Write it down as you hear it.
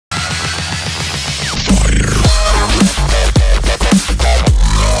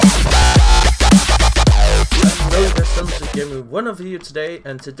one of you today,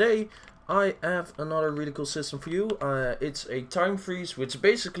 and today I have another really cool system for you. It's a time freeze, which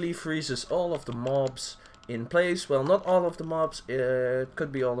basically freezes all of the mobs in place. Well, not all of the mobs, it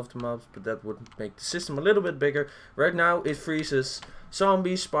could be all of the mobs, but that would make the system a little bit bigger. Right now it freezes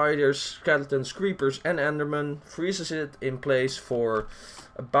zombies, spiders, skeletons, creepers and endermen. Freezes it in place for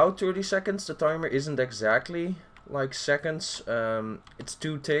about 30 seconds. The timer isn't exactly like seconds, it's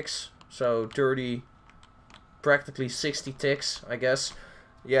 2 ticks, so 30, practically 60 ticks, I guess.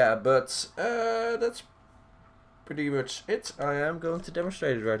 Yeah, but that's pretty much it. I am going to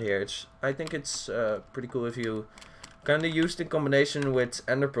demonstrate it right here. I think it's pretty cool. If you kind of used in combination with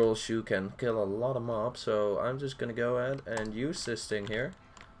ender pearls, you can kill a lot of mobs. So I'm just gonna go ahead and use this thing here,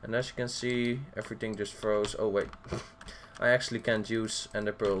 and as you can see, everything just froze. Oh wait, I actually can't use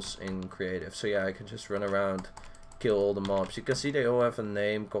ender pearls in creative, so yeah, I can just run around, kill all the mobs. You can see they all have a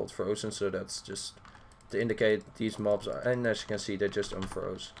name called frozen, so that's just to indicate these mobs are, and as you can see, they just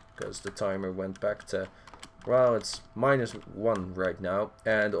unfroze because the timer went back to, well, it's -1 right now,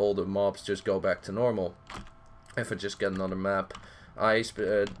 and all the mobs just go back to normal. If I just get another map, I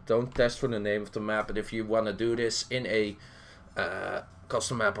don't test for the name of the map, but if you want to do this in a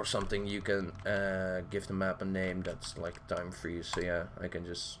custom map or something, you can give the map a name that's like TimeFreeze. So yeah, I can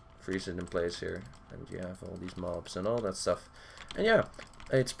just freeze it in place here, and you have all these mobs and all that stuff. And yeah,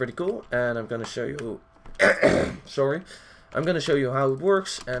 it's pretty cool, and I'm gonna show you sorry, I'm gonna show you how it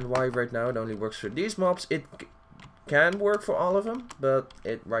works and why right now it only works for these mobs. It can work for all of them, but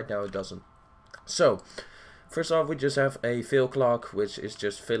right now it doesn't. So first off, we just have a fill clock, which is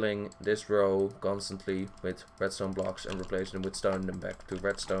just filling this row constantly with redstone blocks and replacing them with stone and then back to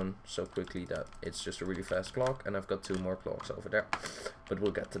redstone so quickly that it's just a really fast clock. And I've got 2 more clocks over there, but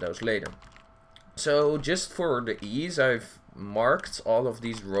we'll get to those later. So just for the ease, I've marked all of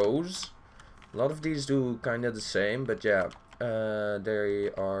these rows. A lot of these do kind of the same, but yeah,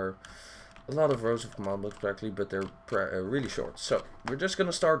 there are a lot of rows of command blocks practically, but they're really short. So we're just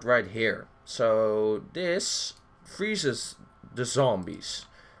gonna start right here. So this freezes the zombies.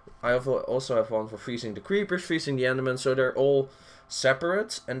 I also have one for freezing the creepers, freezing the endermen, so they're all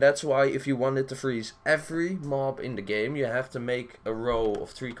separate. And that's why if you wanted to freeze every mob in the game, you have to make a row of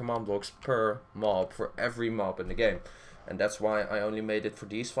 3 command blocks per mob for every mob in the game. And that's why I only made it for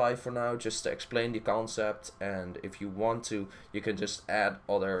these 5 for now, just to explain the concept. And if you want to, you can just add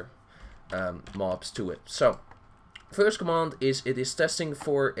other mobs to it. So first command is, it is testing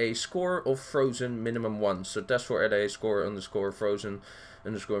for a score of frozen minimum 1. So testfor at a score underscore frozen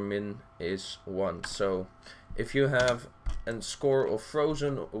underscore min is 1. So if you have a score of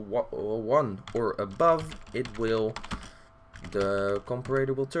frozen 1 or above, it will, the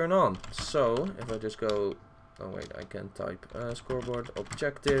comparator will turn on. So if I just go, oh wait, I can type scoreboard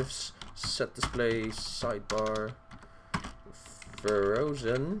objectives, set display sidebar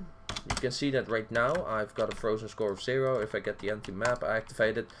frozen. You can see that right now I've got a frozen score of 0. If I get the empty map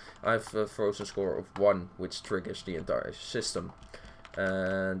activated, I have a frozen score of 1, which triggers the entire system.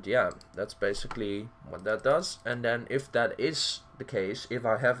 And yeah, that's basically what that does. And then if that is the case, if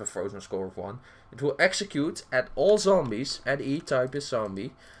I have a frozen score of 1, it will execute at all zombies, at E type is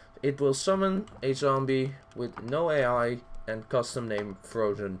zombie. It will summon a zombie with no AI and custom name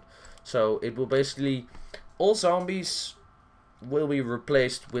frozen. So it will basically, all zombies will be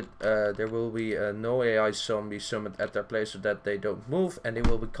replaced with, there will be a no AI zombie summoned at their place so that they don't move, and they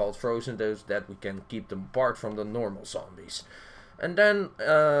will be called frozen, those that we can keep them apart from the normal zombies. And then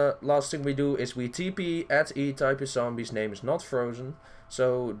last thing we do is we TP at E type is zombies name is not frozen.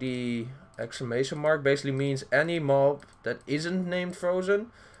 So the exclamation mark basically means any mob that isn't named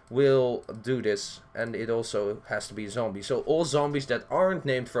frozen will do this, and it also has to be a zombie. So all zombies that aren't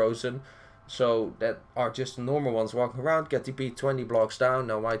named frozen, so that are just the normal ones walking around, get TP 20 blocks down.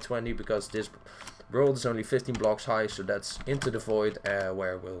 Now why 20? Because this world is only 15 blocks high, so that's into the void,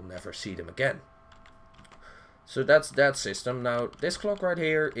 where we'll never see them again. So that's that system. Now this clock right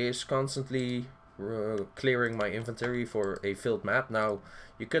here is constantly clearing my inventory for a filled map. Now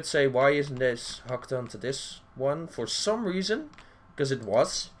you could say, why isn't this hooked onto this one? For some reason, because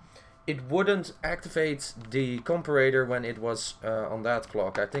it wouldn't activate the comparator when it was on that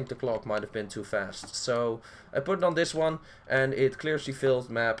clock. I think the clock might have been too fast. So I put it on this one, and it clears the filled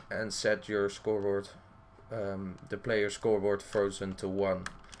map and set your scoreboard, the player's scoreboard frozen to 1.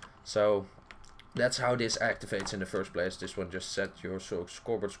 So that's how this activates in the first place. This one just set your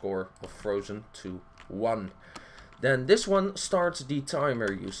scoreboard score of frozen to 1. Then this one starts the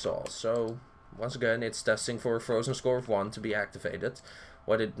timer you saw. So once again, it's testing for a frozen score of 1 to be activated.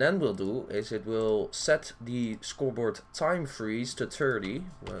 What it then will do is it will set the scoreboard time freeze to 30.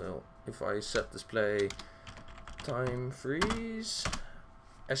 Well, if I set display TimeFreeze.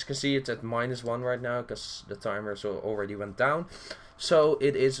 As you can see, it's at -1 right now because the timer already went down. So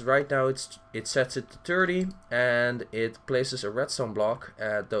it is right now. It sets it to 30 and it places a redstone block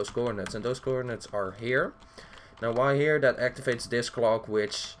at those coordinates, and those coordinates are here. Now, why here? That activates this clock,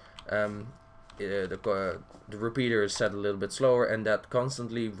 which the repeater is set a little bit slower, and that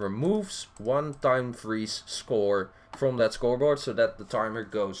constantly removes one TimeFreeze score from that scoreboard so that the timer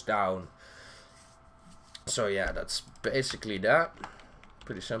goes down. So yeah, that's basically that.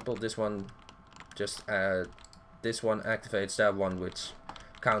 Pretty simple. This one just this one activates that one, which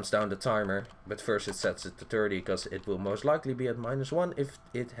counts down the timer, but first it sets it to 30 because it will most likely be at -1 if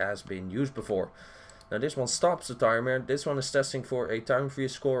it has been used before. Now this one stops the timer. This one is testing for a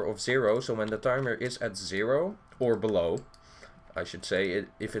TimeFreeze score of 0, so when the timer is at 0 or below, I should say,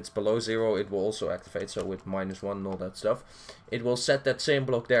 if it's below 0 it will also activate, so with -1 and all that stuff, it will set that same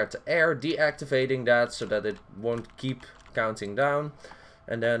block there to air, deactivating that so that it won't keep counting down,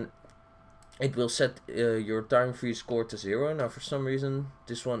 and then it will set your TimeFreeze score to 0. Now for some reason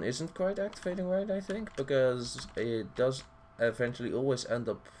this one isn't quite activating right, I think, because it does eventually always end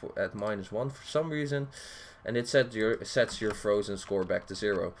up at -1 for some reason, and it sets your frozen score back to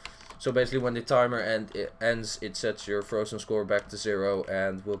 0. So basically when the timer ends, it sets your frozen score back to 0,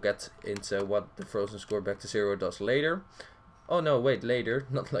 and we'll get into what the frozen score back to 0 does later. Oh no, wait, later,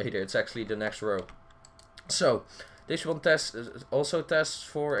 not later, it's actually the next row. So this one also tests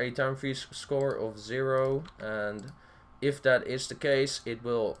for a TimeFreeze score of 0, and if that is the case, it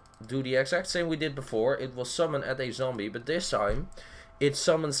will do the exact same we did before. It will summon at a zombie, but this time it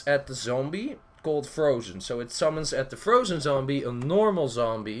summons at the zombie called frozen. So it summons at the frozen zombie a normal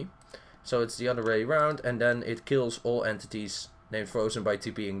zombie, so it's the other way around, and then it kills all entities named frozen by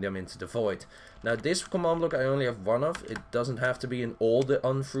TPing them into the void. Now this command block I only have one of. It doesn't have to be in all the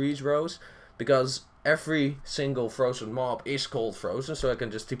unfreeze rows, because every single frozen mob is called frozen, so I can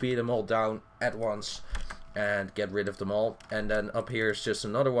just TP them all down at once and get rid of them all. And then up here is just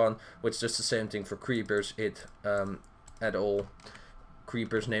another one, which does the same thing for creepers. It at all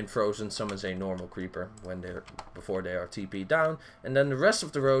creepers named frozen summons a normal creeper before they are TP down. And then the rest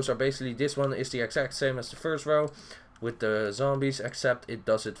of the rows are basically, this one is the exact same as the first row with the zombies, except it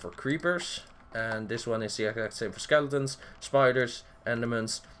does it for creepers, and this one is the exact same for skeletons, spiders,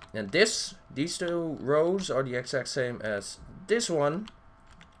 endermans. And these two rows are the exact same as this one,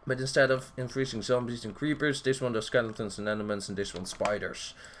 but instead of freezing zombies and creepers, this one does skeletons and endermans, and this one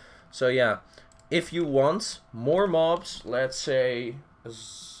spiders. So yeah, if you want more mobs, let's say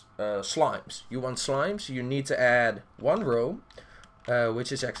slimes. You want slimes, you need to add one row,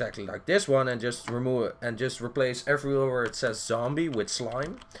 which is exactly like this one, and just remove it and just replace everywhere where it says zombie with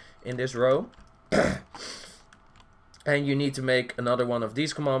slime in this row. And you need to make another one of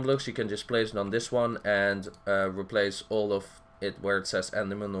these command blocks. You can just place it on this one and replace all of it where it says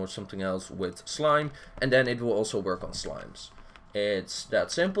enderman or something else with slime, and then it will also work on slimes. It's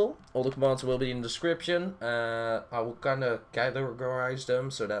that simple. All the commands will be in the description. I will kind of categorize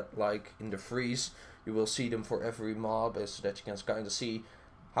them so that, like in the freeze, you will see them for every mob, so that you can kind of see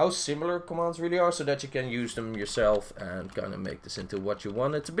how similar commands really are, so that you can use them yourself and kind of make this into what you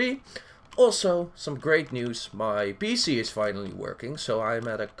want it to be. Also, some great news, my PC is finally working, so I'm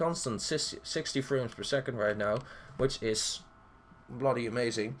at a constant 60 frames per second right now, which is bloody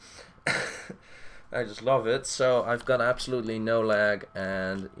amazing. I just love it. So I've got absolutely no lag,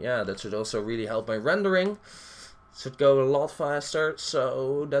 and yeah, that should also really help my rendering. Should go a lot faster,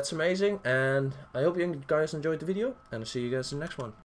 so that's amazing. And I hope you guys enjoyed the video, and I'll see you guys in the next one.